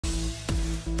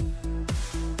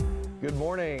Good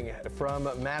morning from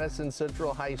Madison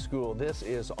Central High School. This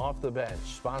is Off the Bench,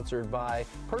 sponsored by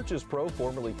Purchase Pro,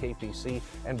 formerly KPC,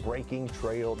 and Breaking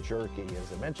Trail Jerky.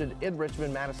 As I mentioned, in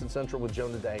Richmond, Madison Central with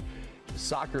Jonah today.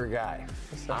 Soccer guy.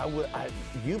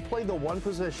 You play the one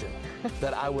position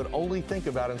that I would only think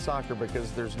about in soccer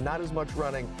because there's not as much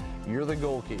running. You're the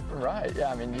goalkeeper. Right,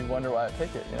 yeah, I mean, you wonder why I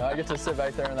pick it. You know, I get to sit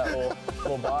back there in that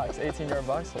little box, 18-yard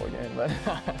box the whole game. But,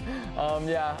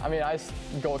 yeah, I mean,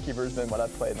 goalkeeper's been what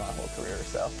I've played my whole career,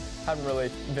 so haven't really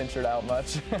ventured out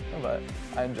much, but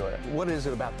I enjoy it. What is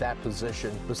it about that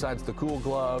position, besides the cool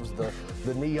gloves,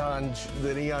 the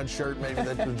neon shirt, maybe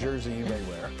the jersey you may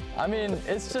wear? I mean,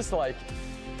 it's just like,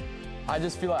 I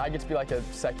just feel like I get to be like a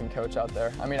second coach out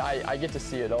there. I mean, I get to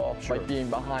see it all, Sure. like being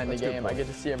behind the game. I get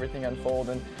to see everything unfold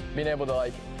and being able to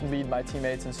like lead my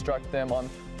teammates, instruct them on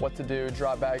what to do,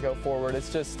 drop back, go forward.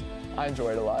 It's just, I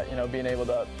enjoy it a lot, you know, being able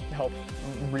to help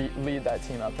lead that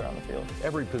team out there on the field.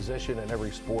 Every position in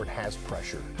every sport has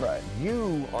pressure. Right.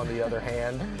 You, on the other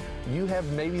hand, you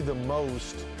have maybe the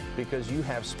most because you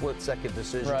have split-second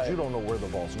decisions. Right. You don't know where the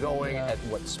ball's going, at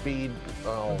what speed,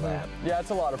 all that. Yeah, it's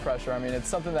a lot of pressure. I mean, it's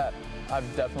something that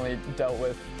I've definitely dealt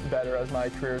with better as my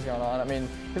career's gone on. I mean,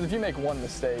 because if you make one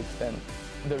mistake, then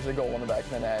there's a goal in the back of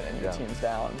the net and your team's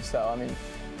down. So, I mean,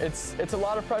 it's a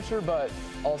lot of pressure, but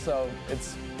also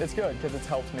it's good because it's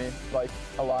helped me like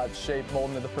a lot, shape, mold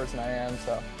into the person I am.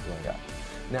 So, yeah.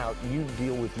 Now, you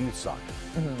deal with youth soccer,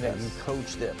 yes. and you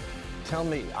coach them. Tell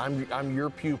me, I'm your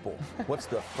pupil. What's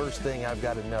the first thing I've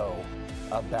got to know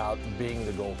about being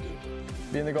the goalkeeper?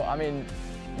 Being the goal, I mean,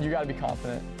 you got to be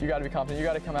confident. You got to be confident. You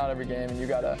got to come out every game, and you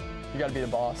got to be the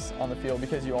boss on the field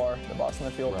because you are the boss on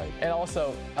the field. Right. And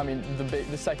also, I mean,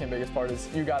 the second biggest part is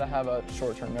you got to have a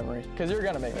short-term memory because you're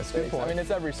going to make mistakes. I mean,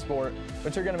 it's every sport,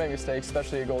 but you're going to make mistakes,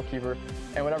 especially a goalkeeper.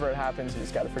 And whenever it happens, you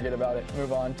just got to forget about it,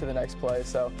 move on to the next play.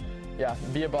 So, yeah,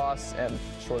 be a boss and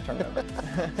short-term memory.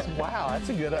 Wow, that's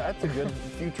a good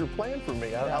future plan for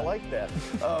me. I like that.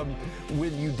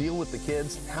 When you deal with the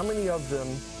kids, how many of them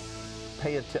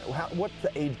pay attention? What's the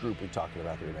age group we're talking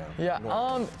about here now?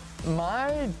 Yeah,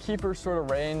 my keepers sort of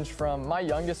range from, my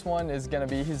youngest one is going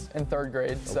to be, he's in 3rd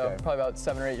grade, so probably about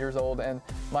 7 or 8 years old, and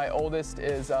my oldest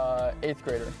is 8th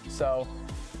grader, so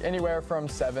anywhere from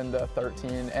 7 to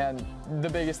 13. And the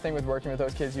biggest thing with working with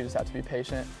those kids, you just have to be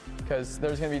patient because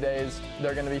there's going to be days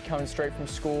they're going to be coming straight from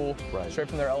school, straight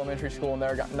from their elementary school, and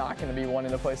they're not going to be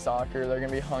wanting to play soccer. They're going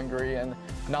to be hungry and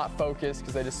not focused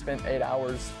because they just spent 8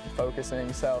 hours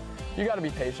focusing. So you got to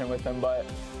be patient with them, but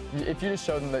if you just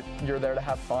show them that you're there to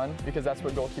have fun, because that's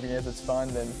what goalkeeping is, it's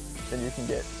fun, then you can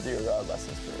get your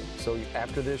lessons through. So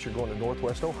after this, you're going to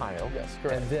Northwest Ohio. Yes,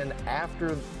 correct. And then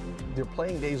after their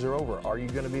playing days are over, are you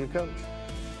going to be a coach?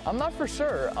 I'm not for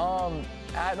sure.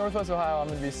 At Northwest Ohio, I'm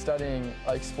going to be studying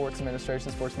like sports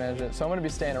administration, sports management, so I'm going to be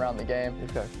staying around the game.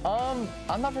 Okay.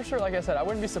 I'm not for sure. Like I said, I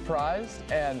wouldn't be surprised,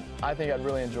 and I think I'd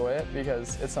really enjoy it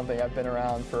because it's something I've been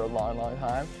around for a long, long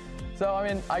time. So, I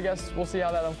mean, I guess we'll see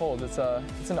how that unfolds. It's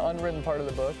an unwritten part of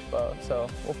the book, so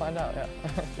we'll find out, yeah.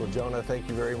 Well, Jonah, thank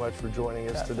you very much for joining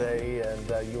us today,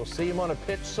 and you'll see him on a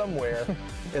pitch somewhere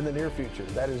in the near future.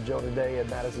 That is Jonah Day at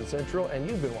Madison Central, and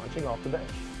you've been watching Off the Bench.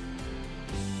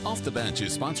 Off the Bench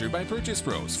is sponsored by Purchase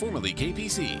Pros, formerly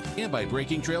KPC, and by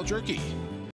Breaking Trail Jerky.